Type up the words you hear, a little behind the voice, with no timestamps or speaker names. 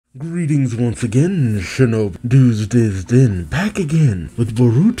Greetings once again, Shinobi. Duuz-Diz-Din, back again with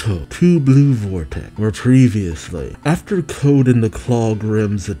Boruto 2 Blue Vortex, where previously, after Code and the Claw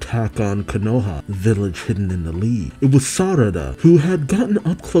Grimm's attack on Konoha, the village hidden in the lead, it was Sarada who had gotten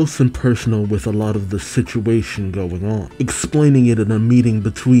up close and personal with a lot of the situation going on, explaining it in a meeting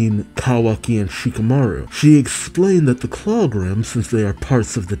between Kawaki and Shikamaru. She explained that the Claw Grimm, since they are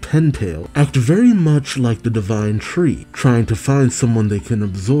parts of the Ten-Tail, act very much like the Divine Tree, trying to find someone they can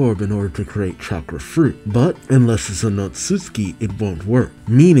absorb in order to create chakra fruit, but unless it's a Natsuki, it won't work,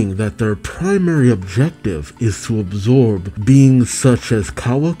 meaning that their primary objective is to absorb beings such as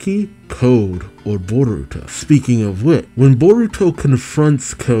Kawaki, Code, or Boruto. Speaking of which, when Boruto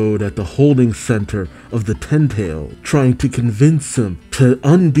confronts Code at the holding center of the Ten-Tail, trying to convince him to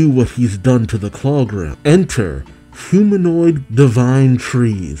undo what he's done to the Claw Grimm, enter humanoid divine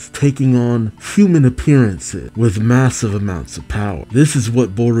trees taking on human appearances with massive amounts of power. This is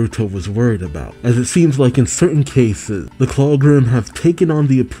what Boruto was worried about, as it seems like in certain cases, the Claw Grimm have taken on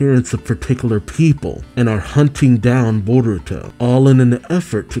the appearance of particular people and are hunting down Boruto, all in an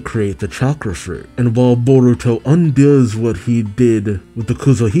effort to create the chakra fruit. And while Boruto undoes what he did with the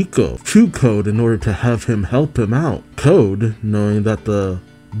Kuzuhiko to Code in order to have him help him out, Code, knowing that the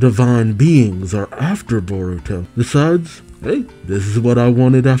divine beings are after Boruto, decides, hey, this is what I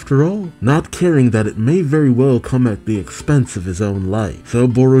wanted after all, not caring that it may very well come at the expense of his own life. So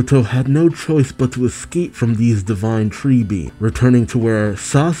Boruto had no choice but to escape from these divine tree beings, returning to where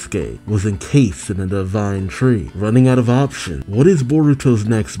Sasuke was encased in a divine tree. Running out of options, what is Boruto's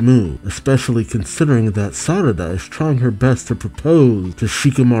next move, especially considering that Sarada is trying her best to propose to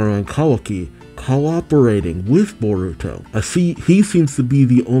Shikamaru and Kawaki, cooperating with Boruto. I see he seems to be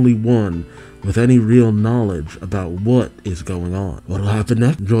the only one with any real knowledge about what is going on. What'll happen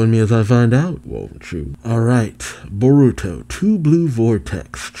next? Join me as I find out, won't you? Alright, Boruto 2 Blue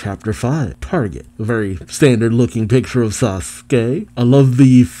Vortex, Chapter 5, Target. A very standard looking picture of Sasuke. I love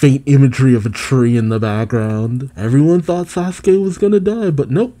the faint imagery of a tree in the background. Everyone thought Sasuke was gonna die,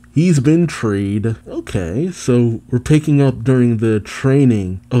 but nope. He's been treed. Okay, so we're picking up during the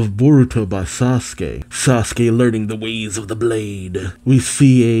training of Boruto by Sasuke. Sasuke learning the ways of the blade. We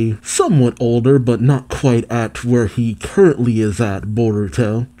see a somewhat older, but not quite at where he currently is at,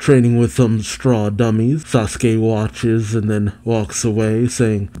 Boruto, training with some straw dummies. Sasuke watches and then walks away,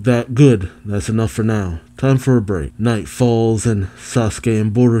 saying, that's enough for now. Time for a break. Night falls and Sasuke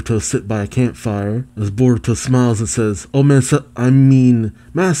and Boruto sit by a campfire as Boruto smiles and says, oh man,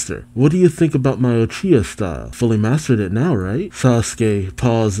 Master, what do you think about my Uchiha style? Fully mastered it now, right? Sasuke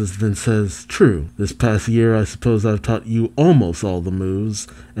pauses then says, true. This past year I suppose I've taught you almost all the moves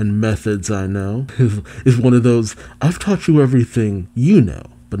and methods I know. Is one of those, I've taught you everything you know,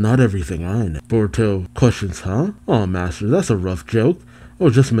 but not everything I know. Boruto questions, huh? Oh Master, that's a rough joke. I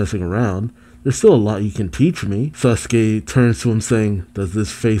was just messing around. There's still a lot you can teach me. Sasuke turns to him saying, does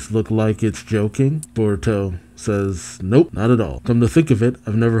this face look like it's joking? Boruto says, nope, not at all. Come to think of it,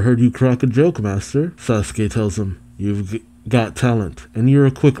 I've never heard you crack a joke, Master. Sasuke tells him, you've got talent, and you're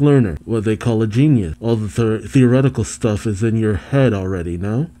a quick learner, what they call a genius. All the theoretical stuff is in your head already,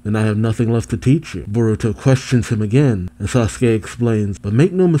 no? And I have nothing left to teach you. Boruto questions him again, and Sasuke explains, but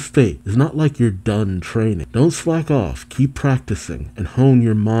make no mistake, it's not like you're done training. Don't slack off, keep practicing, and hone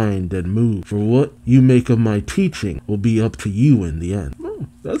your mind and move, for what you make of my teaching will be up to you in the end.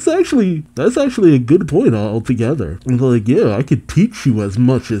 That's actually a good point altogether. I'm like, yeah, I could teach you as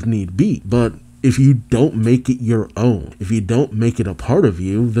much as need be, but if you don't make it your own, if you don't make it a part of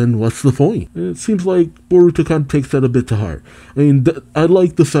you, then what's the point? It seems like Boruto kind of takes that a bit to heart. I mean, I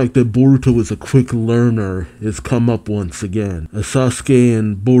like the fact that Boruto is a quick learner has come up once again. As Sasuke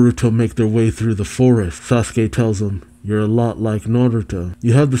and Boruto make their way through the forest, Sasuke tells him, you're a lot like Naruto.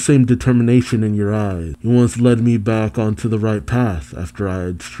 You have the same determination in your eyes. You once led me back onto the right path after I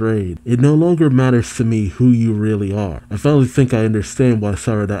had strayed. It no longer matters to me who you really are. I finally think I understand why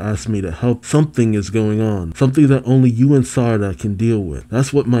Sarada asked me to help. Something is going on. Something that only you and Sarada can deal with.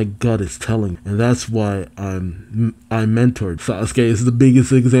 That's what my gut is telling me. And that's why I mentored. Sasuke is the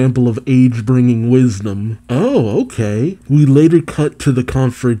biggest example of age-bringing wisdom. Oh, okay. We later cut to the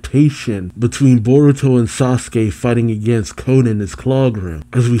confrontation between Boruto and Sasuke fighting against Code and his Claw Grimm,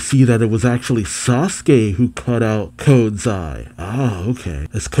 as we see that it was actually Sasuke who cut out Code's eye. Ah, okay.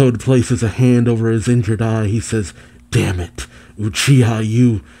 As Code places a hand over his injured eye, he says, damn it,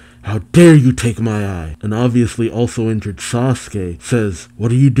 Uchiha, how dare you take my eye? An obviously also injured Sasuke says,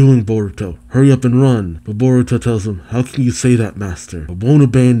 what are you doing, Boruto? Hurry up and run. But Boruto tells him, how can you say that, Master? I won't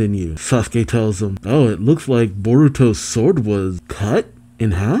abandon you. Sasuke tells him, oh, it looks like Boruto's sword was cut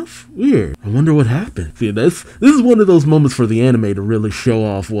in half? Weird. I wonder what happened. See, this is one of those moments for the anime to really show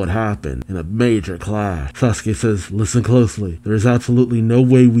off what happened in a major clash. Sasuke says, listen closely. There is absolutely no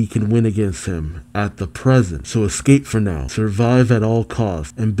way we can win against him at the present. So escape for now. Survive at all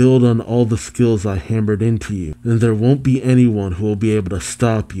costs and build on all the skills I hammered into you. Then there won't be anyone who will be able to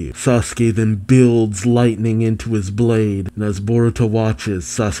stop you. Sasuke then builds lightning into his blade. And as Boruto watches,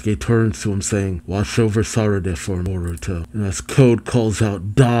 Sasuke turns to him saying, watch over Sarada for Boruto. And as Code calls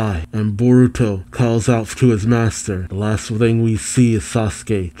out, die, and Boruto calls out to his master, the last thing we see is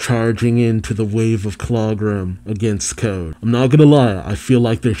Sasuke charging into the wave of Clawgrim against Code. I'm not gonna lie, I feel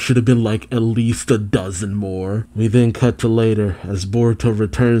like there should have been like at least a dozen more. We then cut to later as Boruto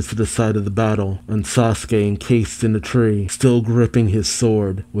returns to the side of the battle and Sasuke encased in a tree, still gripping his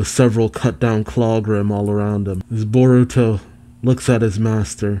sword, with several cut down Clawgrim all around him. As Boruto looks at his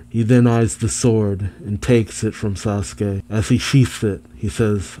master, he then eyes the sword and takes it from Sasuke. As he sheaths it, he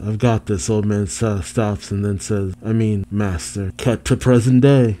says, I've got this. Old man stops and then says, master. Cut to present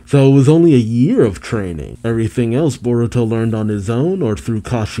day. So it was only a year of training. Everything else Boruto learned on his own or through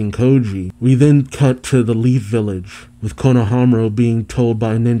Kashin Koji. We then cut to the Leaf Village, with Konohamaru being told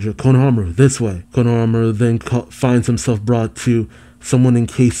by a ninja, Konohamaru, this way. Konohamaru then finds himself brought to someone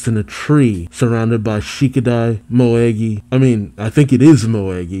encased in a tree, surrounded by Shikadai, Moegi. I think it is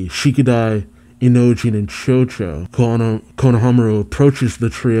Moegi, Shikadai, Inojin, and Chocho. Konohamaru approaches the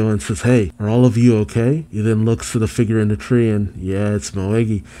trio and says, hey, are all of you okay? He then looks to the figure in the tree and, yeah, it's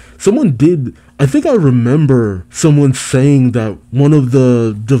Moegi. I think I remember someone saying that one of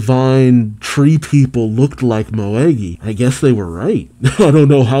the divine tree people looked like Moegi. I guess they were right. I don't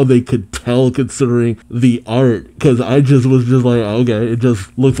know how they could tell considering the art, because I was just like, okay, it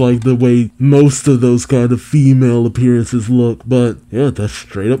just looked like the way most of those kind of female appearances look. But yeah, that's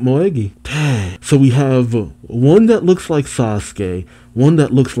straight up Moegi. Dang. So we have one that looks like Sasuke, one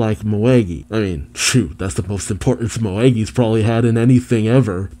that looks like Moegi. Shoot, that's the most importance Moegi's probably had in anything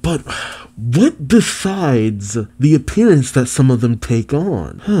ever. But what decides the appearance that some of them take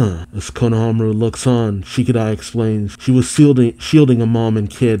on? As Konohamaru looks on, Shikadai explains she was shielding a mom and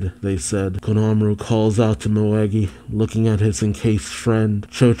kid, they said. Konohamaru calls out to Moegi, looking at his encased friend.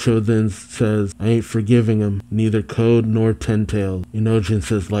 Chocho then says, I ain't forgiving him, neither Code nor Ten-Tail. Inojin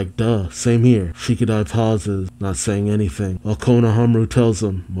says, like, duh, same here. Shikadai pauses, not saying anything, while Konohamaru tells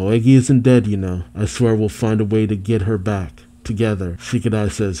him, Moegi isn't dead, you know. I swear we'll find a way to get her back. Together.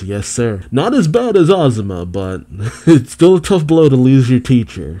 Shikadai says, yes sir. Not as bad as Azuma, but it's still a tough blow to lose your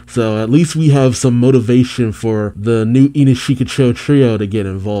teacher. So at least we have some motivation for the new Inashikacho trio to get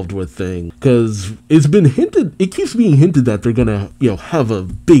involved with things. Because it keeps being hinted that they're gonna, have a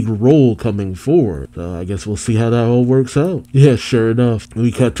big role coming forward. So I guess we'll see how that all works out. Yeah, sure enough.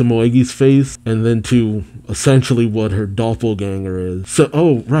 We cut to Moegi's face and then to essentially what her doppelganger is. So,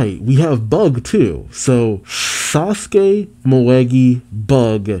 oh, right. We have Bug too. So Sasuke, Moegi,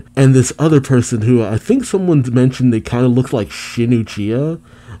 Bug, and this other person who I think someone mentioned they kind of look like Shinuchiya,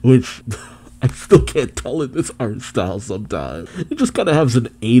 which I still can't tell in this art style sometimes. It just kind of has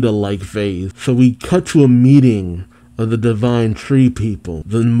an Ada-like face. So we cut to a meeting of the Divine Tree people.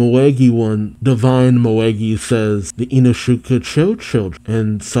 The Moegi one, Divine Moegi, says the Inoshukacho children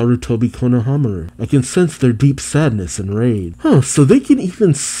and Sarutobi Konohamaru. I can sense their deep sadness and rage. So they can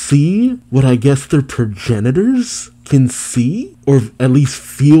even see what I guess their progenitors can see, or at least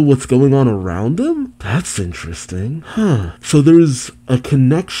feel what's going on around them? That's interesting. So there's a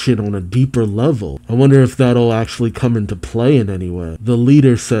connection on a deeper level. I wonder if that'll actually come into play in any way. The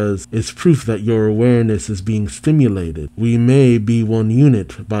leader says, it's proof that your awareness is being stimulated. We may be one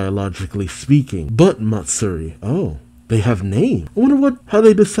unit, biologically speaking. But Matsuri, they have names. I wonder how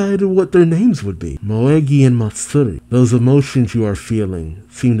they decided what their names would be. Moegi and Matsuri. Those emotions you are feeling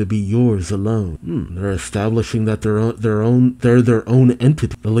seem to be yours alone. They're establishing that they're their own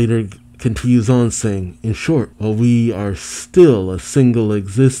entity. The leader continues on saying, in short, while we are still a single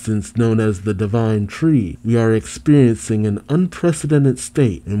existence known as the Divine Tree, we are experiencing an unprecedented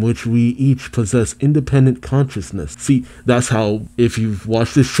state in which we each possess independent consciousness. See, that's how, if you've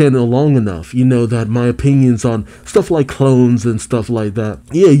watched this channel long enough, you know that my opinions on stuff like clones and stuff like that,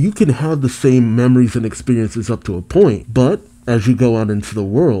 yeah, you can have the same memories and experiences up to a point, but as you go out into the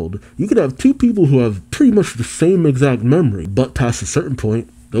world, you could have two people who have pretty much the same exact memory, but past a certain point,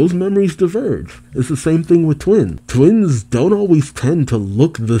 those memories diverge. It's the same thing with twins. Twins don't always tend to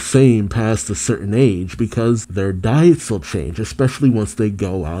look the same past a certain age because their diets will change, especially once they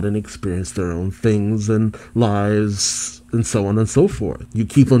go out and experience their own things and lives and so on and so forth. You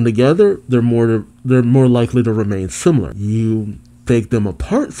keep them together, they're more likely to remain similar. You take them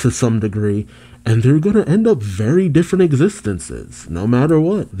apart to some degree, and they're gonna end up very different existences, no matter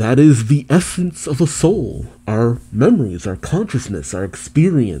what. That is the essence of a soul. Our memories, our consciousness, our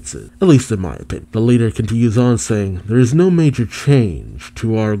experiences, at least in my opinion. The leader continues on saying, there is no major change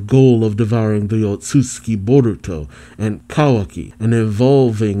to our goal of devouring the Otsutsuki Boruto and Kawaki and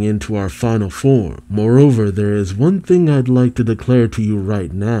evolving into our final form. Moreover, there is one thing I'd like to declare to you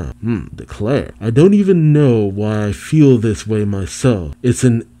right now. Declare? I don't even know why I feel this way myself. It's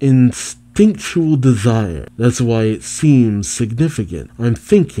an instinctual desire. That's why it seems significant. I'm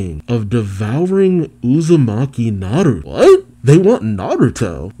thinking of devouring Uzumaki Naruto. What? They want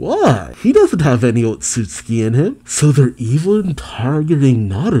Naruto? Why? He doesn't have any Otsutsuki in him. So they're even targeting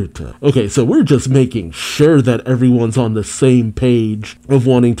Naruto. Okay, so we're just making sure that everyone's on the same page of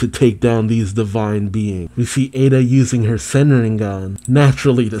wanting to take down these divine beings. We see Ada using her Senringan,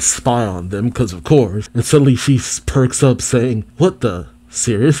 naturally to spy on them, because of course. And suddenly she perks up saying, what the?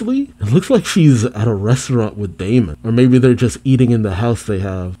 Seriously? It looks like she's at a restaurant with Damon. Or maybe they're just eating in the house they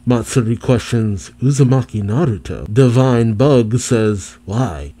have. Matsuri questions Uzumaki Naruto. Divine Bug says,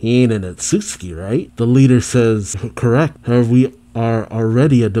 why? He ain't an Otsutsuki, right? The leader says, correct. However, we are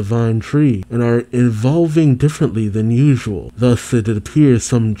already a divine tree and are evolving differently than usual. Thus, it appears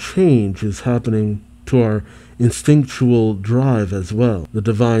some change is happening to our instinctual drive as well. The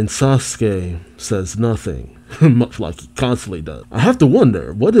divine Sasuke says nothing. Much like he constantly does. I have to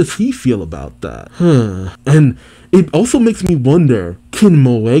wonder, what does he feel about that? And it also makes me wonder, can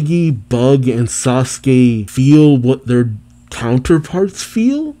Moegi, Bug, and Sasuke feel what their counterparts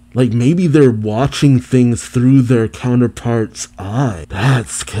feel? Like maybe they're watching things through their counterparts' eye.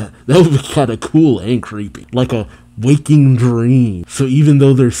 That would be kind of cool and creepy. Like a waking dream. So even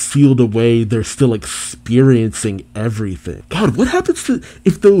though they're sealed away, they're still experiencing everything. God, what happens to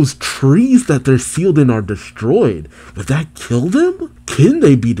if those trees that they're sealed in are destroyed? Would that kill them? Can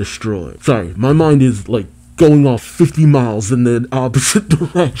they be destroyed? Sorry, my mind is like going off 50 miles in the opposite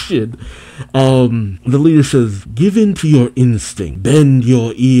direction. The leader says, give in to your instinct, bend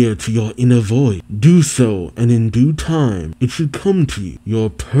your ear to your inner voice, do so, and in due time, it should come to you, your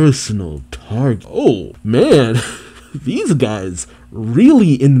personal target. Oh, man, these guys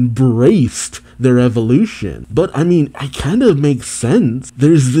really embraced their evolution. But, I mean, it kind of makes sense.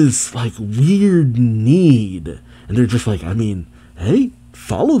 There's this, like, weird need, and they're just like, I mean, hey,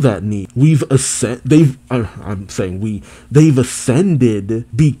 follow that need. They've ascended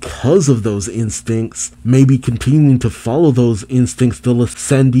because of those instincts. Maybe continuing to follow those instincts, they'll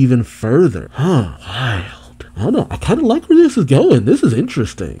ascend even further. Wild. I don't know. I kind of like where this is going. This is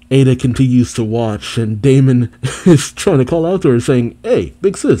interesting. Ada continues to watch, and Damon is trying to call out to her, saying, hey,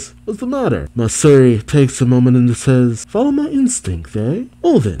 big sis, what's the matter? Matsuri takes a moment and says, follow my instinct, eh?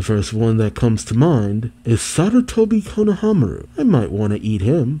 Well then, the first one that comes to mind is Sarutobi Konohamaru. I might want to eat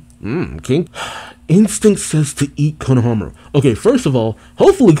him. King. Instinct says to eat Konohamaru. Okay, first of all,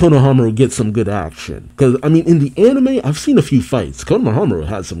 hopefully Konohamaru gets some good action. Because, I mean, in the anime, I've seen a few fights. Konohamaru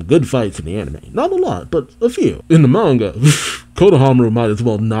has some good fights in the anime. Not a lot, but a few. In the manga, Konohamaru might as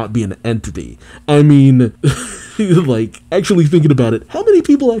well not be an entity. I mean, like, actually thinking about it, how many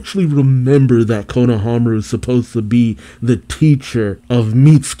people actually remember that Konohamaru is supposed to be the teacher of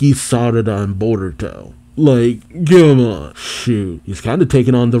Mitsuki, Sarada, and Boruto? Like, come on. Shoot. He's kind of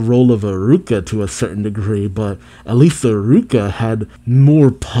taken on the role of Iruka to a certain degree, but at least Iruka had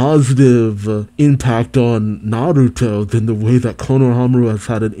more positive impact on Naruto than the way that Konohamaru has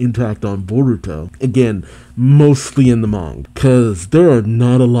had an impact on Boruto. Again, mostly in the manga, because there are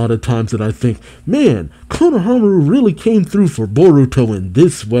not a lot of times that I think, man, Konohamaru really came through for Boruto in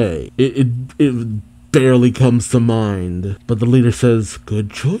this way. It barely comes to mind. But the leader says,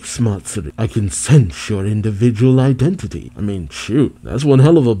 good choice, Matsuri. I can sense your individual identity. I mean, shoot, that's one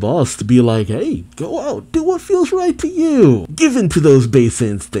hell of a boss to be like, hey, go out, do what feels right to you. Give in to those base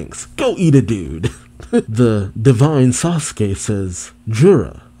instincts. Go eat a dude. The divine Sasuke says,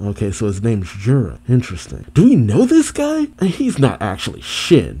 Jura. Okay, so his name's Jura. Interesting. Do we know this guy? He's not actually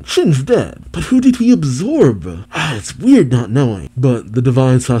Shin. Shin's dead. But who did he absorb? It's weird not knowing. But the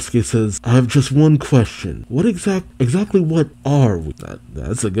divine Sasuke says, I have just one question. What exactly what are we?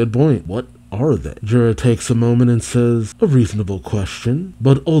 That's a good point. What are they? Jura takes a moment and says, a reasonable question,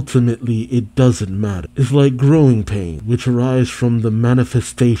 but ultimately it doesn't matter. It's like growing pain, which arises from the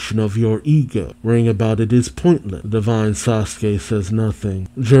manifestation of your ego. Worrying about it is pointless. The divine Sasuke says nothing.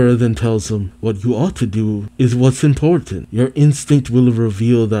 Jura then tells him, what you ought to do is what's important. Your instinct will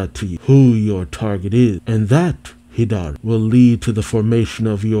reveal that to you, who your target is, and that Hidari, will lead to the formation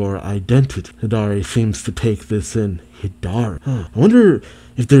of your identity. Hidari seems to take this in. Hidari. I wonder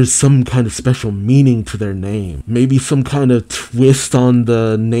if there's some kind of special meaning to their name. Maybe some kind of twist on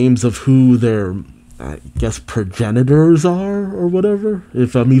the names of who their, I guess, progenitors are, or whatever,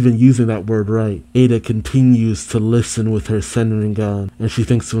 if I'm even using that word right. Ada continues to listen with her Senringan, and she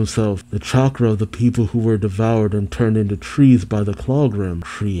thinks to herself, the chakra of the people who were devoured and turned into trees by the Claw Rim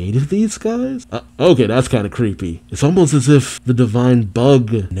created these guys? Okay, that's kind of creepy. It's almost as if the divine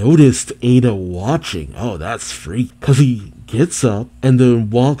bug noticed Ada watching. Oh, that's freak. Because he gets up and then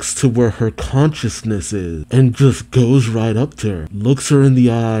walks to where her consciousness is and just goes right up to her, looks her in the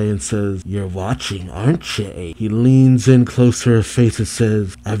eye and says, you're watching, aren't you, Ada? He leans in close to her face and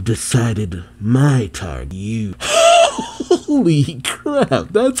says, I've decided my target, you. Holy crap,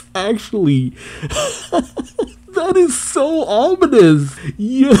 that's actually... That is so ominous.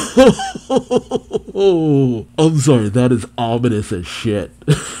 Yo. I'm sorry, that is ominous as shit.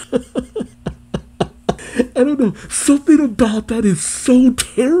 I don't know, something about that is so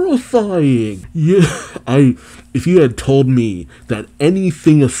terrifying. Yeah, if you had told me that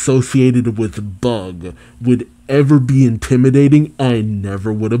anything associated with bug would ever be intimidating, I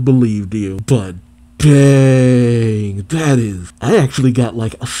never would have believed you. But dang, I actually got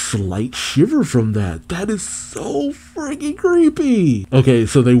like a slight shiver from that. That is so freaking creepy. Okay,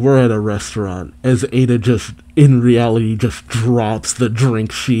 so they were at a restaurant as Ada just, in reality, just drops the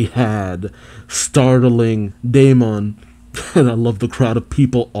drink she had, startling Daemon. And I love the crowd of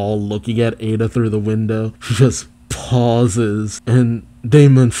people all looking at Ada through the window. She just pauses and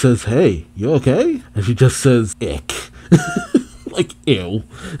Daemon says, hey, you okay? And she just says, ick. Like, ew.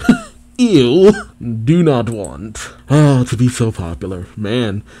 Ew. Do not want. To be so popular.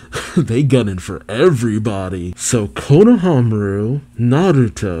 Man, they gunning for everybody. So Konohamaru,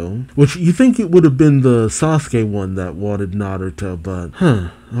 Naruto, which you think it would have been the Sasuke one that wanted Naruto, but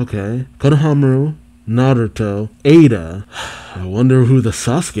okay. Konohamaru, Naruto, Ada. I wonder who the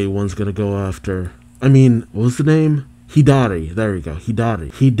Sasuke one's gonna go after. I mean, what was the name? Hidari. There you go.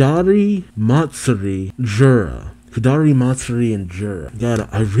 Hidari. Hidari, Matsuri, Jura. Hidari, Matsuri, and Jura. God,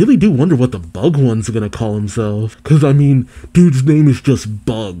 I really do wonder what the Bug one's gonna call himself. Because, I mean, dude's name is just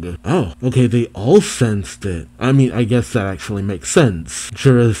Bug. Oh, okay, they all sensed it. I mean, I guess that actually makes sense.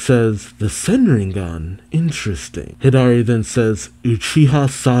 Jura says, the Senringan. Interesting. Hidari then says, Uchiha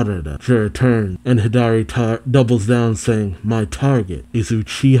Sarada. Jura turns, and Hidari doubles down saying, my target is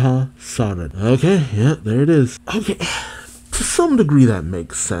Uchiha Sarada. Okay, yeah, there it is. Okay. To some degree that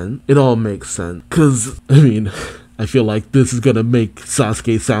makes sense. It all makes sense. Because, I mean, I feel like this is gonna make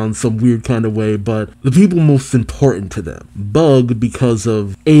Sasuke sound some weird kind of way, but the people most important to them. Bug, because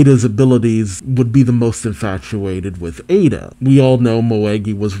of Ada's abilities, would be the most infatuated with Ada. We all know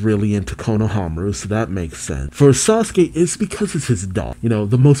Moegi was really into Konohamaru, so that makes sense. For Sasuke, it's because it's his dog. You know,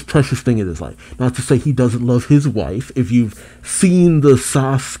 the most precious thing in his life. Not to say he doesn't love his wife. If you've seen the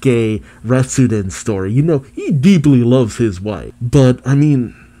Sasuke Retsuden story, you know he deeply loves his wife. But, I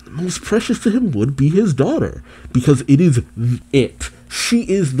mean, most precious to him would be his daughter, because it is it. She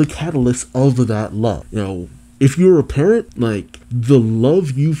is the catalyst of that love. You know, if you're a parent, like, the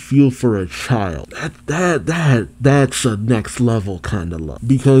love you feel for a child, that's a next level kind of love,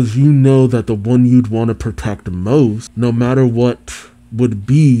 because you know that the one you'd want to protect most, no matter what, would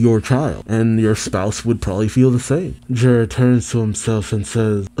be your child, and your spouse would probably feel the same. Jura turns to himself and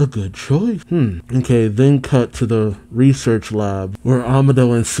says, a good choice. Okay, then cut to the research lab where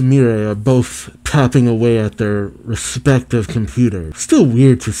Amado and Sumire are both tapping away at their respective computers. Still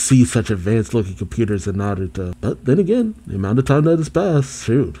weird to see such advanced looking computers in Naruto, but then again, the amount of time that has passed,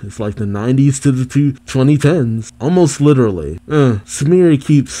 shoot, it's like the 90s to the 2010s, almost literally. Sumire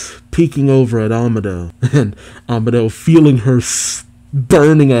keeps peeking over at Amado, and Amado, feeling her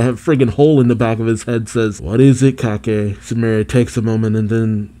burning a friggin' hole in the back of his head, says, what is it, Kake? Sumire takes a moment and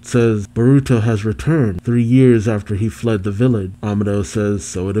then says, Boruto has returned 3 years after he fled the village. Amado says,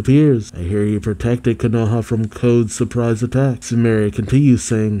 so it appears. I hear you protected Konoha from Code's surprise attack. Sumire continues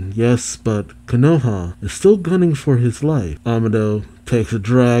saying, yes, but Konoha is still gunning for his life. Amado takes a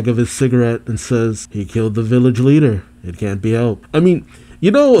drag of his cigarette and says, he killed the village leader. It can't be helped. I mean, you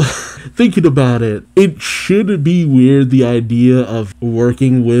know, thinking about it, it should be weird, the idea of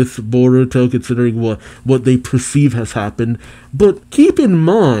working with Boruto, considering what they perceive has happened. But keep in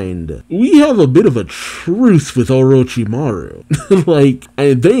mind, we have a bit of a truce with Orochimaru. Like,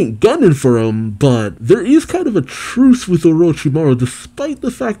 they ain't gunning for him, but there is kind of a truce with Orochimaru, despite the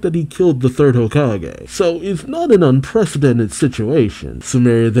fact that he killed the third Hokage. So it's not an unprecedented situation.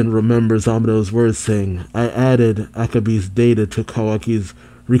 Sumire then remembers Amado's words saying, I added Akabe's data to Kawaki's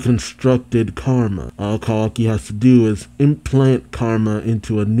reconstructed karma. All Kawaki has to do is implant karma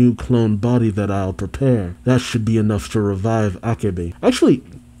into a new clone body that I'll prepare. That should be enough to revive Akebe. Actually,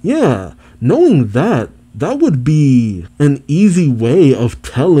 yeah, knowing that would be an easy way of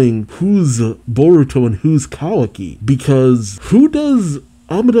telling who's Boruto and who's Kawaki. Because who does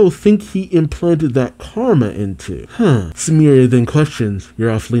Amado think he implanted that karma into? Sumire then questions, "You're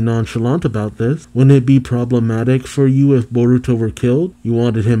awfully nonchalant about this. Wouldn't it be problematic for you if Boruto were killed? You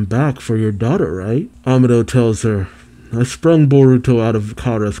wanted him back for your daughter, right?" Amado tells her, "I sprung Boruto out of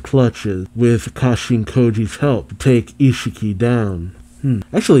Kara's clutches with Kashin Koji's help to take Ishiki down."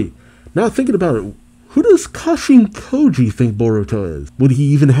 Actually, now thinking about it, who does Kashin Koji think Boruto is? Would he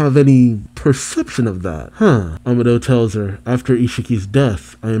even have any perception of that? Amado tells her, "After Ishiki's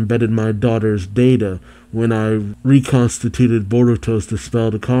death, I embedded my daughter's data when I reconstituted Boruto's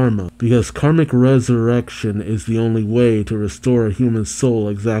dispelled karma, because karmic resurrection is the only way to restore a human soul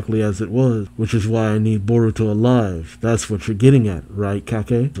exactly as it was, which is why I need Boruto alive. That's what you're getting at, right,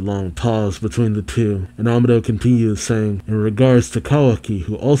 Kake?" A long pause between the two, and Amado continues saying, "In regards to Kawaki,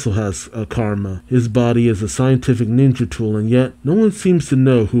 who also has a karma, his body is a scientific ninja tool, and yet no one seems to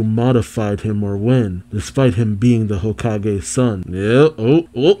know who modified him or when, despite him being the Hokage's son." Yeah,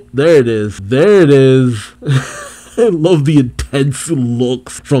 there it is. There it is. I love the intense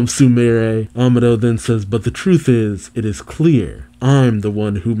looks from Sumire. Amado then says, "But the truth is, it is clear. I'm the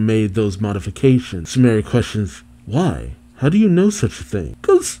one who made those modifications." Sumire questions, "Why? How do you know such a thing?"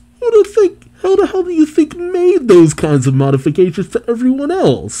 Because how the hell do you think made those kinds of modifications to everyone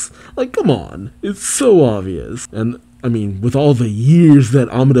else? Like, come on. It's so obvious. And, I mean, with all the years that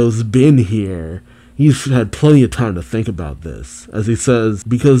Amado's been here, he's had plenty of time to think about this. As he says,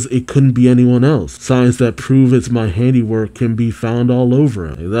 "Because it couldn't be anyone else. Signs that prove it's my handiwork can be found all over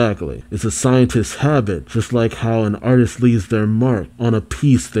him." Exactly. It's a scientist's habit, just like how an artist leaves their mark on a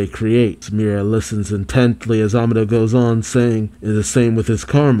piece they create. Sumire listens intently as Amado goes on, saying, "It's the same with his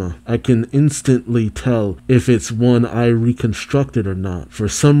karma. I can instantly tell if it's one I reconstructed or not. For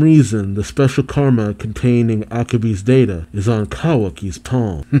some reason, the special karma containing Akebi's data is on Kawaki's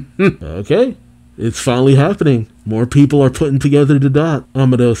palm." Okay. It's finally happening. More people are putting together the dot.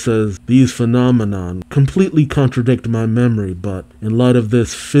 Amado says, "These phenomenon completely contradict my memory, but in light of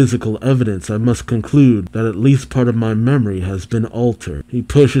this physical evidence, I must conclude that at least part of my memory has been altered." He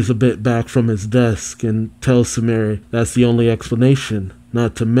pushes a bit back from his desk and tells Sumire that's the only explanation.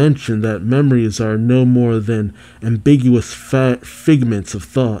 Not to mention that memories are no more than ambiguous figments of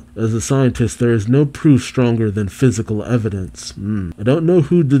thought. As a scientist, there is no proof stronger than physical evidence. I don't know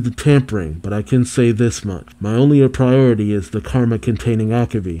who did the tampering, but I can say this much. My only priority is the karma containing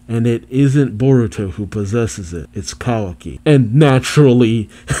Akebe, and it isn't Boruto who possesses it, it's Kawaki. And naturally,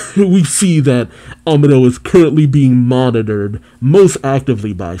 we see that Amado is currently being monitored most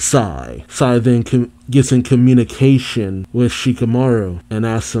actively by Sai. Sai then gets in communication with Shikamaru and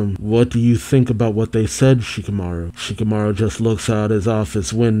asks him, "What do you think about what they said, Shikamaru?" Shikamaru just looks out his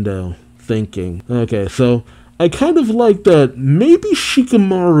office window, thinking. Okay, so I kind of like that maybe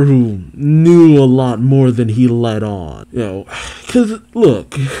Shikamaru knew a lot more than he let on. You know, because,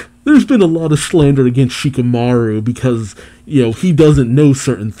 look, there's been a lot of slander against Shikamaru because, you know, he doesn't know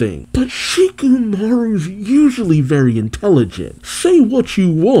certain things. But Shikamaru's usually very intelligent. Say what you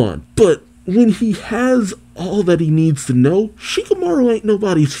want, but when he has all that he needs to know, Shikamaru ain't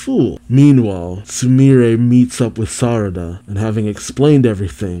nobody's fool. Meanwhile, Sumire meets up with Sarada, and having explained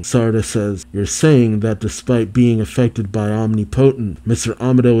everything, Sarada says, "You're saying that despite being affected by Omnipotent, Mr.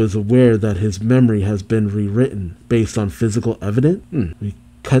 Amado is aware that his memory has been rewritten based on physical evidence?" We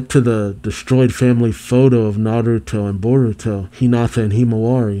cut to the destroyed family photo of Naruto and Boruto, Hinata and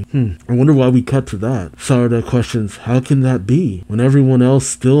Himawari. I wonder why we cut to that. Sarada questions, how can that be, when everyone else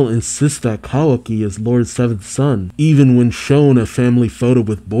still insists that Kawaki is Lord's seventh son, even when shown a family photo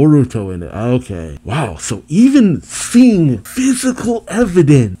with Boruto in it? Okay. Wow, so even seeing physical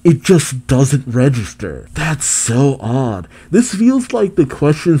evidence, it just doesn't register. That's so odd. This feels like the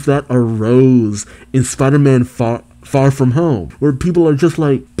questions that arose in Spider-Man Far From Home, where people are just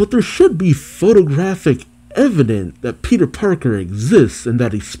like, but there should be photographic evidence that Peter Parker exists and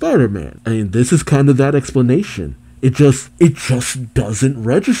that he's Spider-Man. I mean, this is kind of that explanation. It just doesn't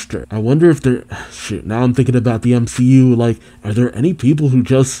register. I wonder if there, shit, now I'm thinking about the MCU, like, are there any people who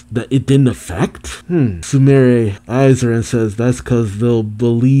just, that it didn't affect? Sumire eyes her and says that's because they'll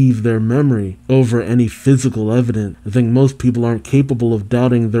believe their memory over any physical evidence. I think most people aren't capable of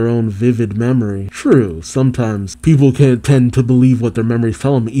doubting their own vivid memory. True, sometimes people can tend to believe what their memories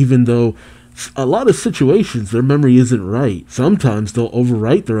tell them, even though a lot of situations their memory isn't right. Sometimes they'll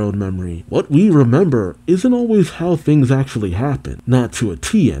overwrite their own memory. What we remember isn't always how things actually happen. Not to a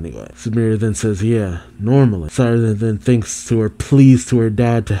T anyway. Sumire then says, yeah, normally. Sarada then thinks to her pleas to her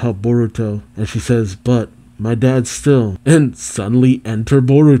dad to help Boruto, and she says, but my dad still. And suddenly enter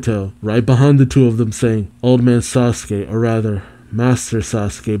Boruto, right behind the two of them saying, old man Sasuke, or rather, Master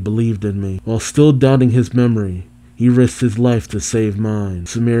Sasuke believed in me. While still doubting his memory, he risked his life to save mine.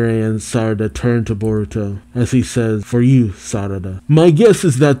 Sumire and Sarada turn to Boruto as he says, for you, Sarada. My guess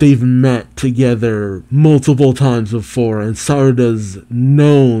is that they've met together multiple times before, and Sarada's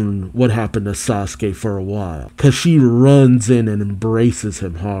known what happened to Sasuke for a while, because she runs in and embraces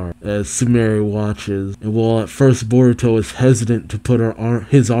him hard as Sumire watches. And while at first Boruto is hesitant to put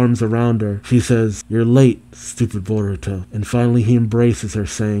his arms around her, she says, you're late, stupid Boruto. And finally he embraces her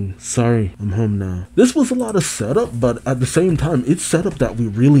saying, sorry, I'm home now. This was a lot of setup, but at the same time, it's setup that we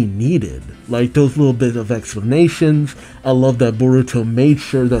really needed. Like those little bits of explanations. I love that Boruto made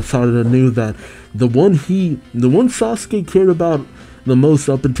sure that Sarada knew that the one Sasuke cared about the most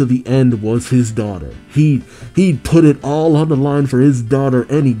up until the end was his daughter. He put it all on the line for his daughter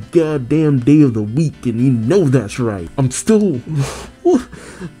any goddamn day of the week, and you know that's right. I'm still...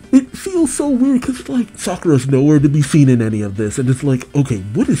 It feels so weird because, like, Sakura's nowhere to be seen in any of this, and it's like, okay,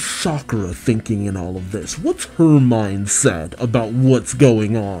 what is Sakura thinking in all of this? What's her mindset about what's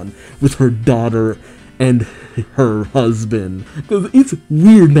going on with her daughter and her husband? Because it's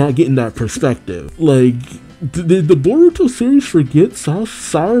weird not getting that perspective. Like, did the Boruto series forget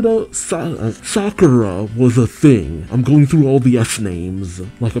Sakura was a thing? I'm going through all the S names,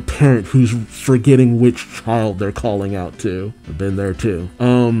 like a parent who's forgetting which child they're calling out to. I've been there too.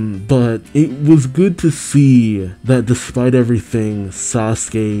 But it was good to see that despite everything,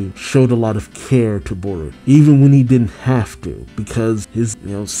 Sasuke showed a lot of care to Boruto, even when he didn't have to, because his,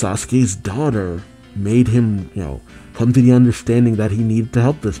 Sasuke's daughter made him, come to the understanding that he needed to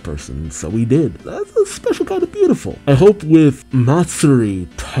help this person, so he did. That's a special kind of beautiful. I hope with Matsuri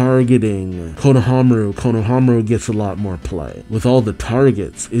targeting Konohamaru gets a lot more play. With all the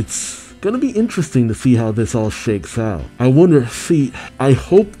targets, it's gonna be interesting to see how this all shakes out. I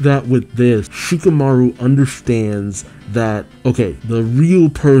hope that with this, Shikamaru understands that, okay, the real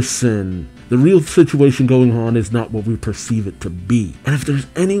situation going on is not what we perceive it to be. And if there's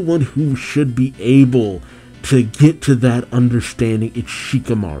anyone who should be able to get to that understanding, it's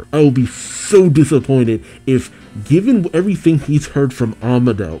Shikamaru. I will be so disappointed if, given everything he's heard from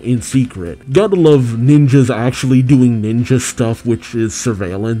Amado in secret, gotta love ninjas actually doing ninja stuff, which is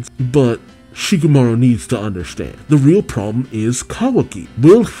surveillance, but Shikamaru needs to understand. The real problem is Kawaki.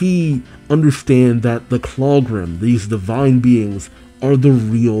 Will he understand that the Clawgrim, these divine beings, are the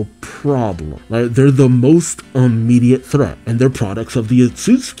real problem? Like, they're the most immediate threat, and they're products of the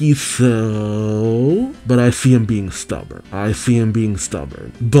Otsutsuki, so... But I see him being stubborn.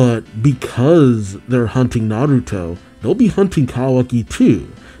 But because they're hunting Naruto, they'll be hunting Kawaki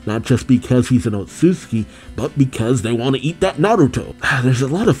too. Not just because he's an Otsutsuki, but because they want to eat that Naruto. There's a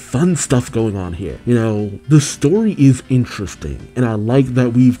lot of fun stuff going on here. The story is interesting, and I like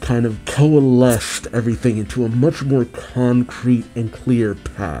that we've kind of coalesced everything into a much more concrete and clear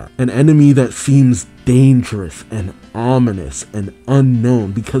path. An enemy that seems dangerous and ominous and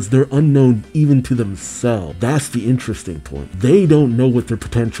unknown because they're unknown even to themselves. That's the interesting point. They don't know what their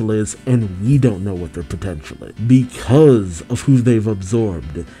potential is, and we don't know what their potential is because of who they've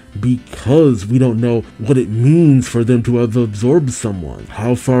absorbed, because we don't know what it means for them to have absorbed someone.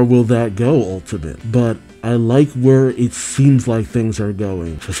 How far will that go ultimately? But I like where it seems like things are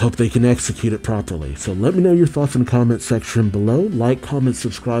going. Just hope they can execute it properly. So let me know your thoughts in the comment section below. Like, comment,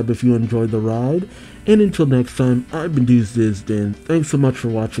 subscribe if you enjoyed the ride. And until next time, I've been Duuz-Diz-Din. Thanks so much for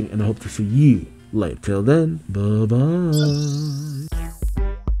watching, and I hope to see you later. Till then, bye-bye.